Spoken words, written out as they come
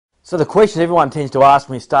So the question everyone tends to ask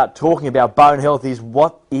when we start talking about bone health is,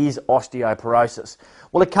 what is osteoporosis?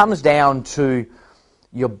 Well, it comes down to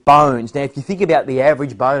your bones. Now, if you think about the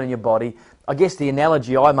average bone in your body, I guess the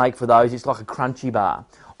analogy I make for those is like a crunchy bar.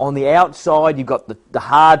 On the outside, you've got the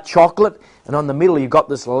hard chocolate, and on the middle, you've got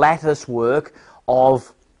this lattice work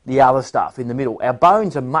of the other stuff in the middle. Our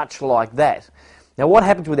bones are much like that. Now, what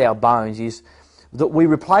happens with our bones is that we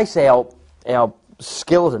replace our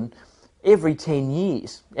skeleton every 10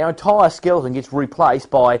 years. Our entire skeleton gets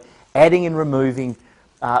replaced by adding and removing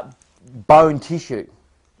bone tissue.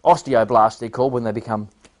 Osteoblasts, they're called, when they become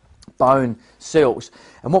bone cells.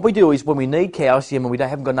 And what we do is, when we need calcium and we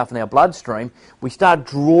haven't got enough in our bloodstream, we start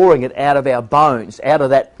drawing it out of our bones, out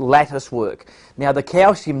of that lattice work. Now, the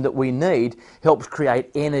calcium that we need helps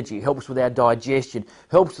create energy, helps with our digestion,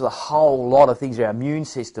 helps with a whole lot of things, our immune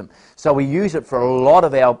system. So we use it for a lot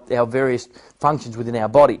of our various functions within our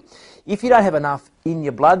body. If you don't have enough in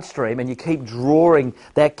your bloodstream and you keep drawing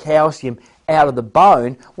that calcium out of the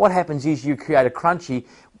bone, what happens is you create a crunchy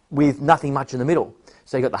with nothing much in the middle.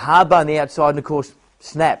 So you've got the hard bone on the outside, and of course,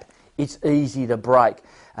 snap. It's easy to break.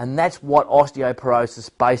 And that's what osteoporosis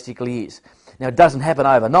basically is. Now, it doesn't happen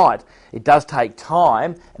overnight. It does take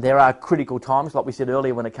time. There are critical times, like we said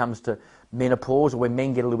earlier, when it comes to menopause or when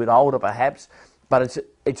men get a little bit older, perhaps. But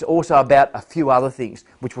it's also about a few other things,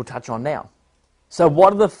 which we'll touch on now. So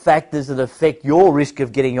what are the factors that affect your risk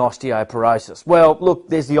of getting osteoporosis? Well, look,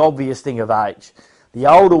 there's the obvious thing of age. The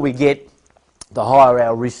older we get, the higher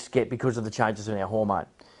our risks get because of the changes in our hormone.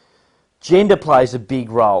 Gender plays a big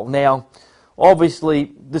role. Now,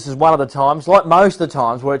 obviously, this is one of the times, like most of the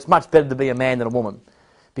times, where it's much better to be a man than a woman.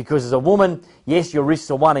 Because as a woman, yes, your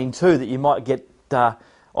risks are 1 in 2 that you might get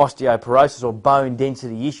osteoporosis or bone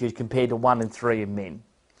density issues compared to 1 in 3 in men.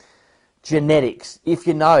 Genetics. If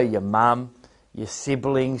you know your mum, your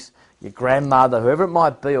siblings, your grandmother, whoever it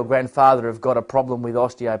might be, or grandfather have got a problem with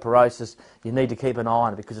osteoporosis, you need to keep an eye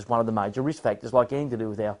on it because it's one of the major risk factors, like anything to do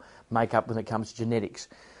with our makeup when it comes to genetics.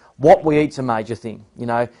 What we eat's a major thing. You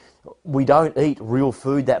know, we don't eat real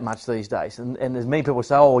food that much these days. And there's many people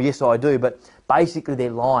say, oh, yes, I do, but basically they're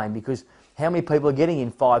lying, because how many people are getting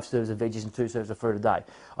in 5 serves of veggies and 2 serves of fruit a day?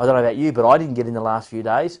 I don't know about you, but I didn't get in the last few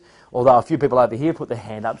days, although a few people over here put their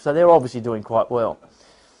hand up, so they're obviously doing quite well.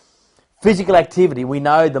 Physical activity, we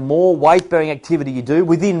know the more weight-bearing activity you do,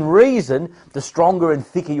 within reason, the stronger and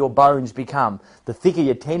thicker your bones become. The thicker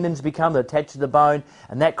your tendons become, they're attached to the bone,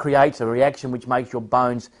 and that creates a reaction which makes your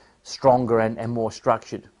bones stronger and more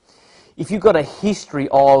structured. If you've got a history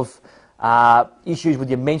of issues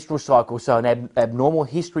with your menstrual cycle, so an abnormal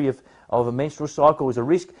history of a menstrual cycle is a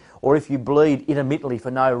risk, or if you bleed intermittently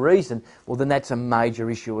for no reason, well, then that's a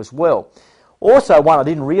major issue as well. Also, one I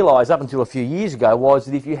didn't realise up until a few years ago was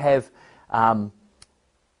that if you have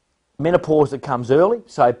menopause that comes early,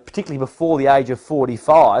 so particularly before the age of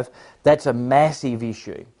 45, that's a massive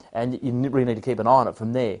issue, and you really need to keep an eye on it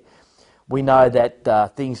from there. We know that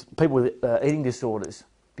people with eating disorders,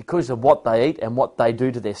 because of what they eat and what they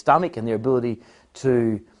do to their stomach and their ability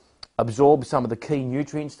to absorb some of the key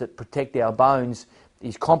nutrients that protect our bones,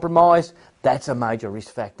 is compromised. That's a major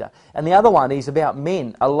risk factor. And the other one is about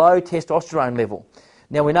men, a low testosterone level.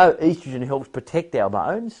 Now, we know estrogen helps protect our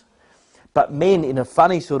bones, but men, in a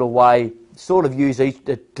funny sort of way, sort of use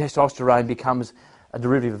testosterone becomes a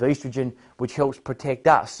derivative of estrogen, which helps protect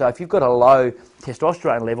us. So if you've got a low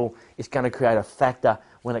testosterone level, it's going to create a factor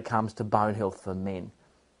when it comes to bone health for men.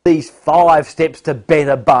 These 5 steps to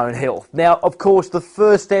better bone health. Now, of course, the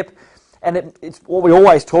first step, and it's what we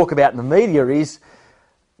always talk about in the media, is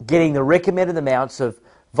getting the recommended amounts of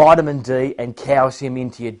vitamin D and calcium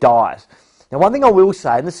into your diet. Now, one thing I will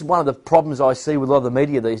say, and this is one of the problems I see with a lot of the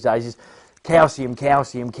media these days, is calcium,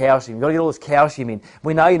 calcium, calcium. You've got to get all this calcium in.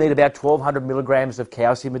 We know you need about 1,200 milligrams of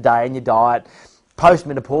calcium a day in your diet.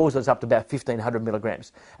 Post-menopause, it's up to about 1,500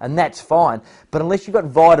 milligrams. And that's fine. But unless you've got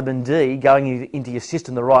vitamin D going into your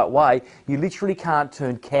system the right way, you literally can't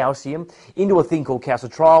turn calcium into a thing called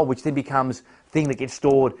calcitriol, which then becomes a thing that gets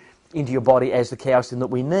stored into your body as the calcium that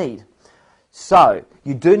we need. So,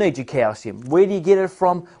 you do need your calcium. Where do you get it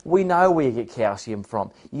from? We know where you get calcium from.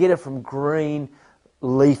 You get it from green,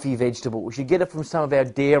 leafy vegetables. You get it from some of our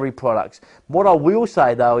dairy products. What I will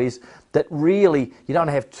say, though, is that really you don't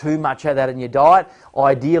have too much of that in your diet.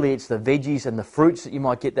 Ideally, it's the veggies and the fruits that you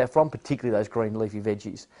might get that from, particularly those green leafy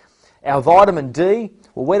veggies. Our vitamin D,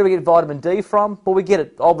 well, where do we get vitamin D from? Well, we get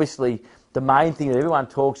it, obviously, the main thing that everyone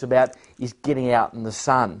talks about is getting out in the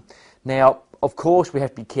sun. Now, of course, we have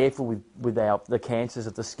to be careful with the cancers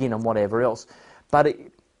of the skin and whatever else, but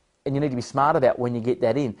and you need to be smart about when you get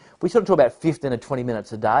that in. We sort of talk about 15 to 20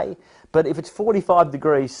 minutes a day, but if it's 45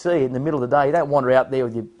 degrees C in the middle of the day, you don't wander out there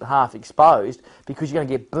with your half exposed because you're going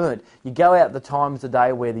to get burnt. You go out at the times of the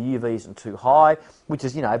day where the UV isn't too high, which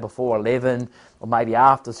is, before 11 or maybe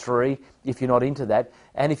after 3 if you're not into that.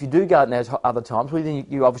 And if you do go out in those other times, well, then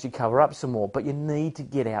you obviously cover up some more, but you need to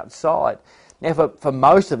get outside. Now, for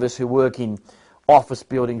most of us who work in office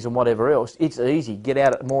buildings and whatever else, it's easy. Get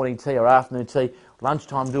out at morning tea or afternoon tea,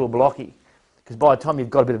 lunchtime do a blockie. Because by the time you've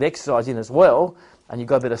got a bit of exercise in as well, and you've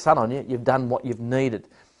got a bit of sun on you, you've done what you've needed.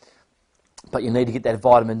 But you need to get that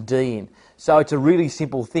vitamin D in. So it's a really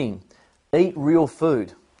simple thing. Eat real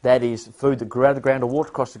food. That is food that grew out of the ground or walked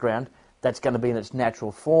across the ground. That's going to be in its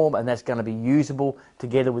natural form, and that's going to be usable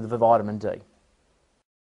together with the vitamin D.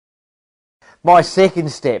 My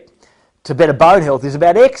second step to better bone health is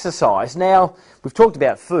about exercise. Now, we've talked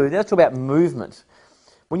about food, now let's talk about movement.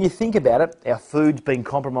 When you think about it, our food's been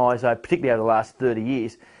compromised, particularly over the last 30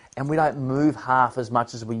 years, and we don't move half as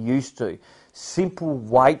much as we used to. Simple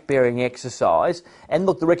weight-bearing exercise, and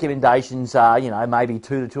look, the recommendations are, maybe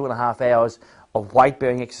 2 to 2.5 hours of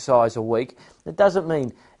weight-bearing exercise a week. It doesn't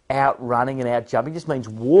mean out running and out jumping, it just means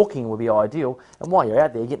walking would be ideal, and while you're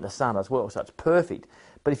out there, you're getting the sun as well, so it's perfect.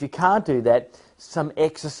 But if you can't do that, some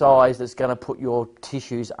exercise that's going to put your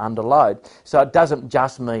tissues under load. So it doesn't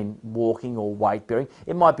just mean walking or weight bearing.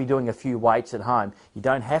 It might be doing a few weights at home. You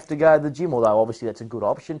don't have to go to the gym, although obviously that's a good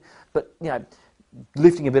option. But,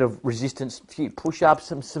 lifting a bit of resistance, a few push-ups,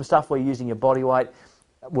 some stuff where you're using your body weight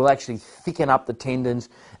will actually thicken up the tendons,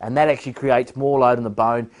 and that actually creates more load on the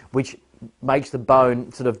bone, which makes the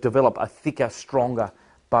bone sort of develop a thicker, stronger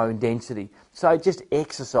bone density. So just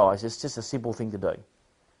exercise. It's just a simple thing to do.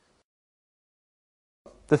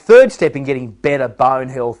 The third step in getting better bone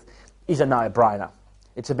health is a no-brainer.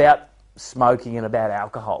 It's about smoking and about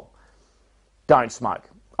alcohol. Don't smoke.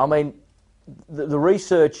 I mean, the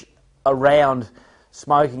research around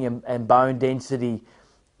smoking and bone density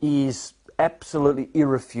is absolutely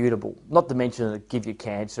irrefutable. Not to mention that it gives you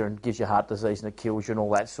cancer and gives you heart disease and it kills you and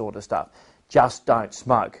all that sort of stuff. Just don't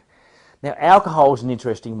smoke. Now, alcohol is an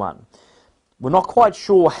interesting one. We're not quite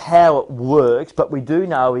sure how it works, but we do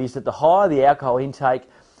know is that the higher the alcohol intake,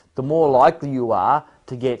 the more likely you are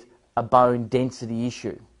to get a bone density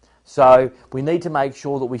issue. So we need to make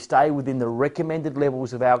sure that we stay within the recommended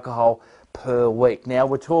levels of alcohol per week. Now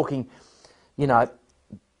we're talking,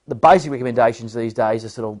 the basic recommendations these days are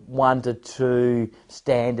sort of 1 to 2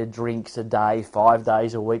 standard drinks a day, 5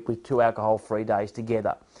 days a week with 2 alcohol-free days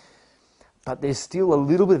together. But there's still a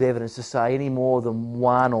little bit of evidence to say any more than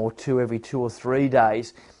 1 or 2 every 2 or 3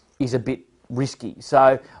 days is a bit risky.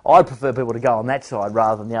 So I'd prefer people to go on that side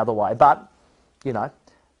rather than the other way. But,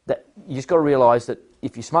 that you just got to realise that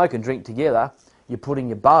if you smoke and drink together, you're putting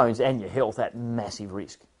your bones and your health at massive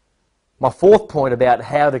risk. My fourth point about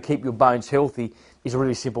how to keep your bones healthy is a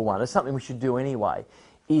really simple one. It's something we should do anyway,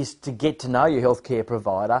 is to get to know your healthcare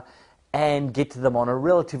provider and get to them on a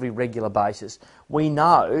relatively regular basis. We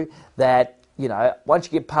know that, once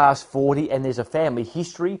you get past 40 and there's a family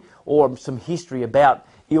history or some history about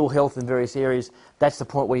ill health in various areas, that's the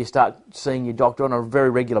point where you start seeing your doctor on a very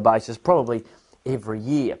regular basis, probably every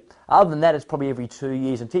year. Other than that, it's probably every 2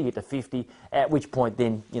 years until you get to 50, at which point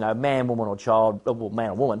then, man, woman or child, well,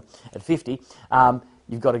 man or woman at 50,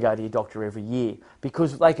 you've got to go to your doctor every year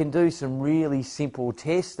because they can do some really simple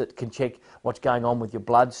tests that can check what's going on with your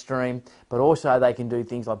bloodstream, but also they can do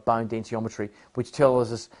things like bone densitometry, which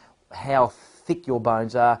tells us how thick your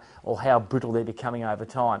bones are or how brittle they're becoming over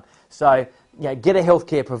time. So, get a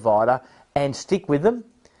healthcare provider and stick with them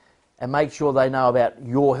and make sure they know about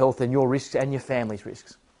your health and your risks and your family's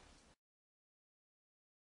risks.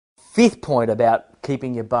 Fifth point about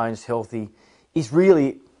keeping your bones healthy is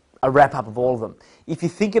really a wrap-up of all of them. If you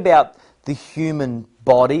think about the human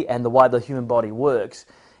body and the way the human body works,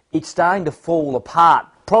 it's starting to fall apart,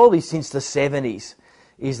 probably since the 70s,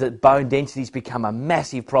 is that bone density's become a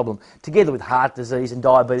massive problem, together with heart disease and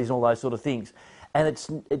diabetes and all those sort of things. And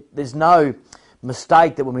there's no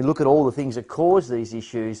mistake that when we look at all the things that cause these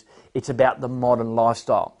issues, it's about the modern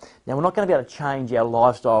lifestyle. Now, we're not going to be able to change our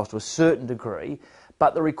lifestyles to a certain degree,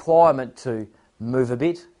 but the requirement to move a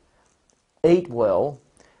bit, eat well,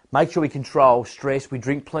 make sure we control stress, we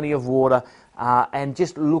drink plenty of water, and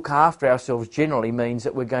just look after ourselves generally means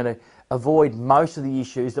that we're going to avoid most of the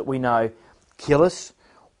issues that we know kill us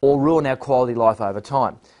or ruin our quality of life over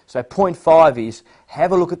time. So point 5 is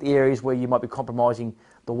have a look at the areas where you might be compromising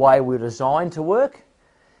the way we're designed to work,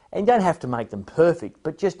 and you don't have to make them perfect,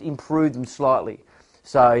 but just improve them slightly.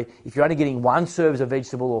 So if you're only getting 1 serve of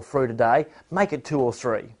vegetable or fruit a day, make it 2 or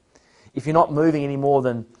 3. If you're not moving any more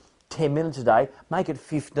than 10 minutes a day, make it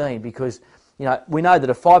 15, because we know that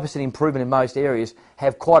a 5% improvement in most areas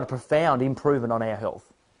have quite a profound improvement on our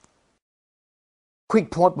health. Quick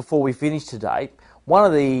point before we finish today. One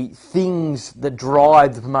of the things that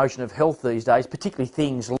drive the promotion of health these days, particularly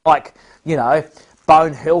things like,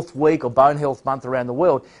 Bone Health Week or Bone Health Month around the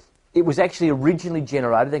world, it was actually originally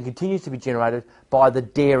generated and continues to be generated by the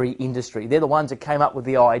dairy industry. They're the ones that came up with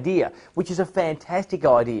the idea, which is a fantastic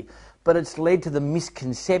idea. But it's led to the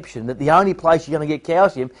misconception that the only place you're going to get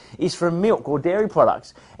calcium is from milk or dairy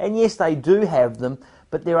products. And yes, they do have them,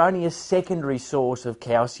 but they're only a secondary source of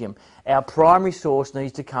calcium. Our primary source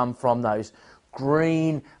needs to come from those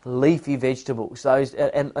green leafy vegetables, those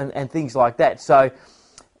and things like that. So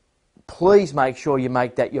please make sure you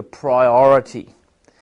make that your priority.